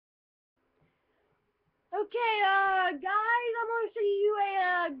Okay, guys, I'm gonna show you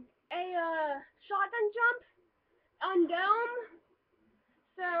shotgun jump on dome.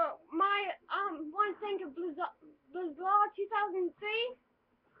 So my want to thank Blizzard 2003.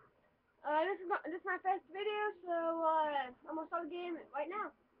 This is my first video, so I'm gonna start the game right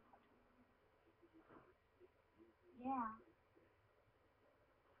now. Yeah.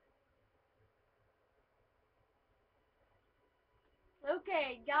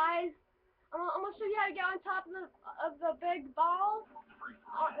 Okay, guys, I'm gonna show you how to get on top of the big ball.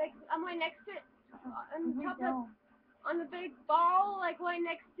 Like I'm right next to it, on top of on the big ball, like right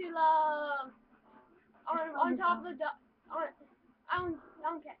next to the on top of the on I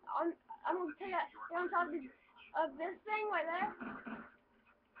don't care. I'm gonna take it on top of this thing right there.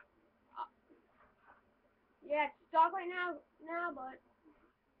 Uh, yeah, it's dark right now, but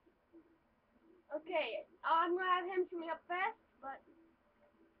okay. I'm gonna have him shoot me up fast, but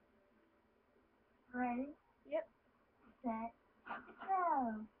Ready, yep. set,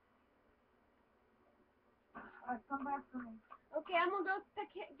 go. Alright, come back for me. Okay, I'm gonna go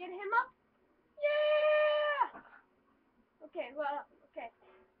get him up. Yeah. Okay, well, okay.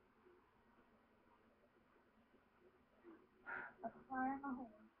 Let's fire in the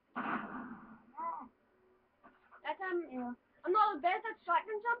hole. Ah, That's yeah. I'm not the best at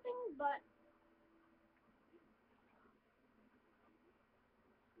shotgun jumping, but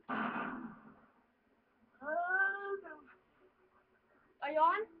Oh, no. are you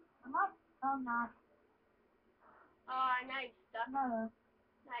on? I'm up. Oh, I'm not. Now you're stuck. No.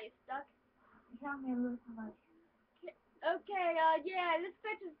 Now you're stuck. You're telling me a little too much. Okay, yeah, this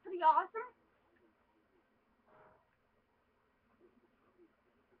glitch is pretty awesome.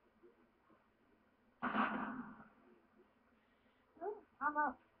 Oh, I'm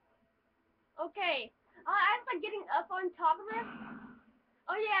up. Okay, I was like getting up on top of this.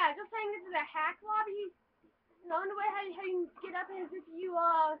 Oh yeah, just saying this is a hack lobby. The only way how you get up is if you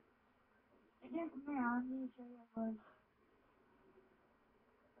It didn't come here. I need to show you what.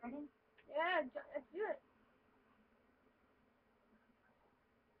 Ready? yeah, let's do it.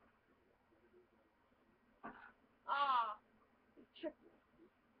 Ah, you tricked me.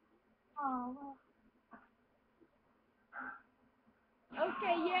 Oh, well.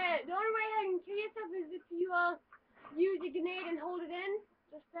 Okay, yeah, the only way how you can kill yourself is if you use a grenade and hold it in.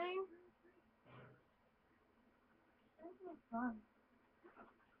 Just saying. This is fun.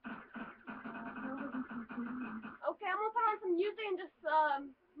 Okay, I'm gonna put on some music and just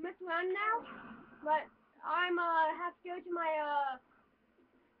mess around now. But I'm have to go to my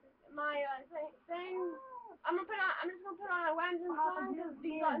thing. I'm just gonna put on a random song because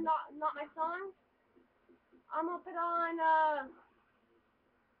these are not my songs. I'm gonna put on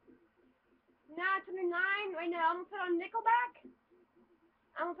now 29 right now. I'm gonna put on Nickelback.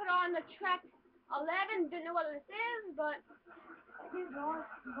 I'm gonna put on the track 11. Don't know what this is, but Dude, go on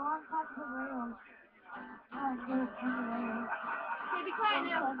top of the rails. Go on the rails. okay, be quiet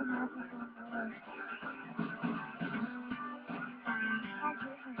now.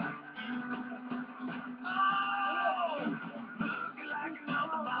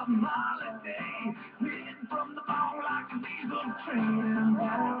 Holiday, hidden from the ball like a diesel train, and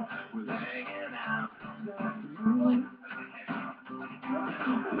now we're hanging out this afternoon.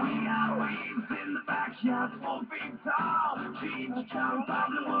 We got waves in the backyard, 4 feet tall. Jeans, John,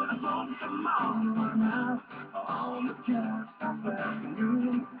 probably would have blown some more. We're now on the couch this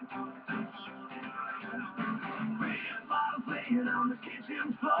afternoon. Red bottles laying on the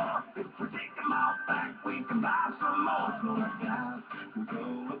kitchen floor. If we take them all back, we can buy some more. So I got to go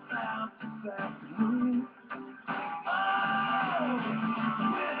without this afternoon. Oh,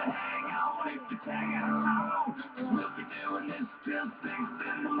 better hang on if you're tagging along. 'Cause we'll be doing this till 6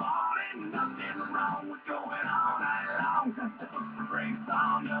 in the morning. Nothing wrong with going all night long. 'Cause the brakes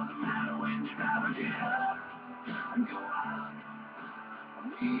on doesn't matter when you gotta get up and go out. I'm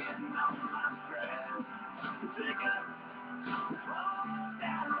getting on my stress. Take up, slow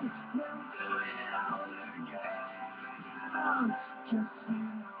down, then do it all again. Just so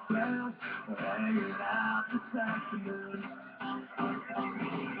you know, we're hanging out this afternoon.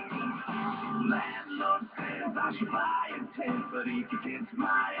 Landlord says I should buy a tent, but he can kiss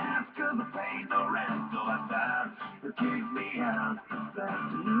my ass 'cause I paid the rent. So I thought he'll kick me out this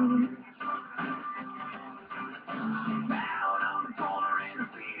afternoon. Down on the corner in a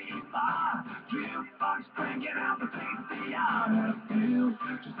CD bar, jukebox cranking out the tasty yard. Had a feel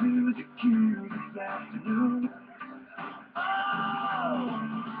just music cue this afternoon. Oh,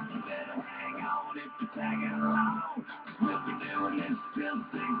 you better hang on if you're tagging along. 'Cause we'll be doing this till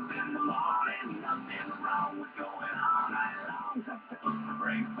 6 in the morning. Nothing wrong with going all night long. 'Cause the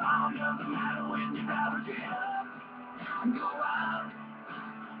brakes sound doesn't matter when you gotta get up and go out.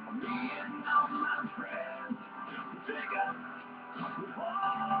 Me and all my friends pick up, we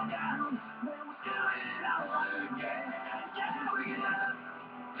fall down, then we do it all again. Yeah, we get up,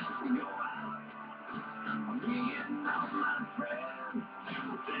 we go out. Me and all my friends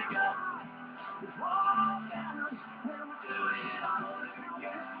pick up, we fall down, then we do it all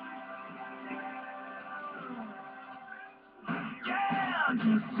again. Yeah,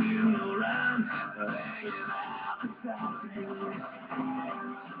 just sitting around, hanging out the South Beach.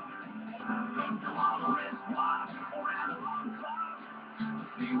 On a wristwatch around a long clock,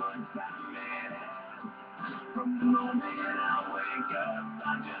 see what time it is. From the moment I wake up, I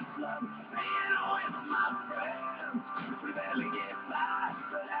just love being with my friends. We barely get by,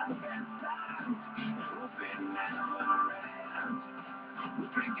 but have the best time. Hope it never ends. We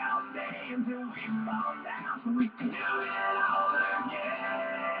drink all day until we fall down, so we can do it all again.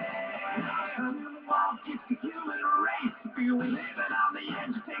 Walk, it's the human race. If you were living on the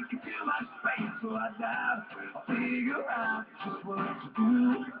edge, you're taking too much space. So I dive, I'll figure out just what to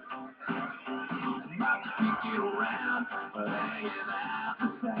do. About to kick it around, but hanging out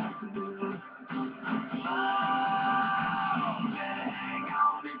this afternoon. Oh, better hang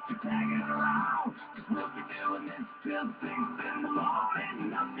on if you're tagging along. 'Cause we'll be doing this till 6 in the morning.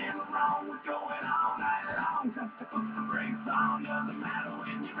 Nothing wrong with going all night long. Just to put the brakes on, doesn't matter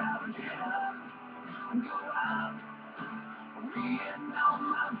when you're out and get up and go out. Me and all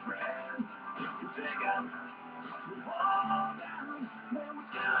my friends, we pick up, we fall down, then we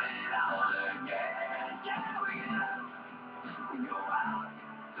do it all again. Yeah, we get up, we go out.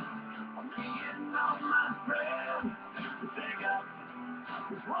 Me and all my friends, we pick up,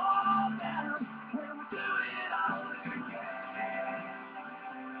 we fall down, then we do it all again.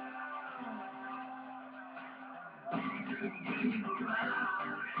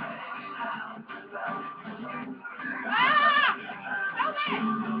 Ah! Stop it!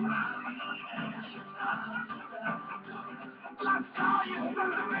 I saw you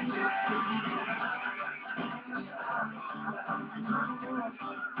celebrating.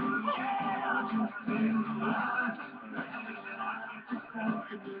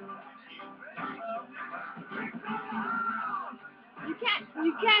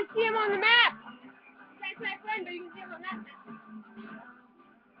 You can't see him on the map. That's my friend, but you can see him on that map.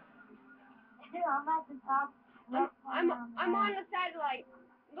 Dude, I'm at the top left corner on the I'm on map. the satellite.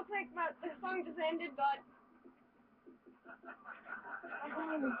 Looks like the song just ended, but I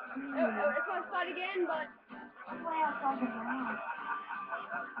can't even see you. it's gonna start again. But I'm way outside the map.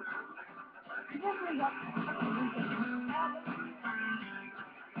 You definitely got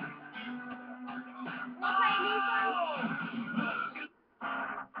wanna play a new song?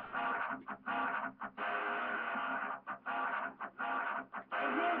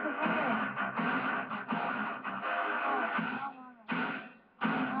 Here's the winner.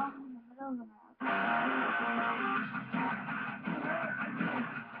 Now I'm in the middle of the map.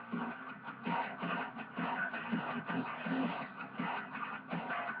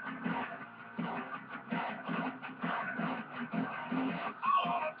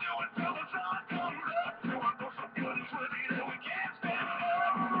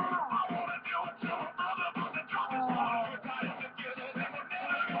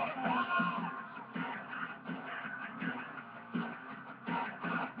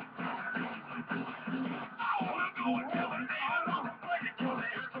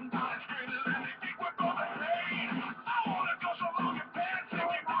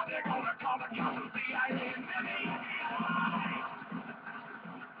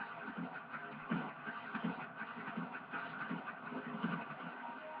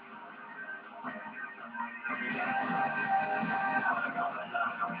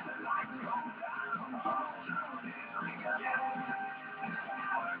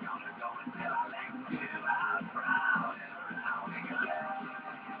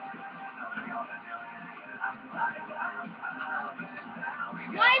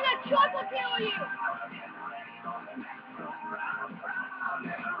 Why the truck will kill you?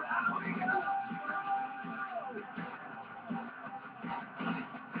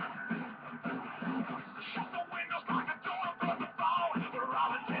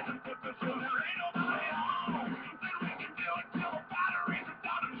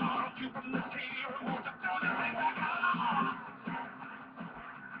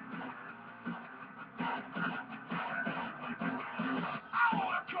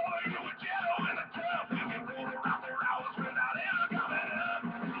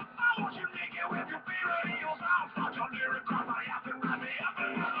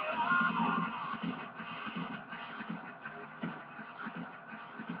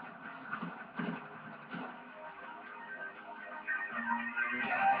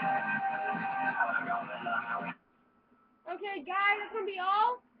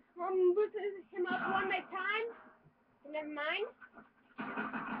 mind.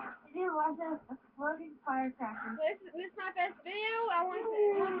 Did you watch those exploding firecrackers? This is my best video.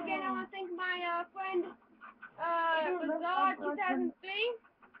 Once again, I want to thank my friend Bazaar 2003.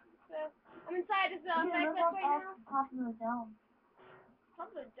 So I'm inside this Did you nice look place up right at now. the top of the dome?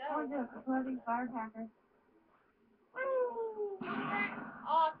 Top of the Or dome. the exploding firecrackers? Woo!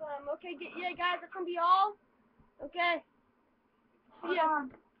 Awesome. Okay, yeah, guys, that's gonna be all. Okay. Hold Yeah.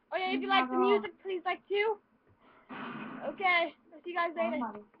 on. Oh yeah, if you Please like not the all. music, please like too. Okay. I'll see you guys later.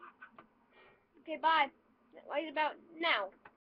 Somebody. Okay, bye. Right about now.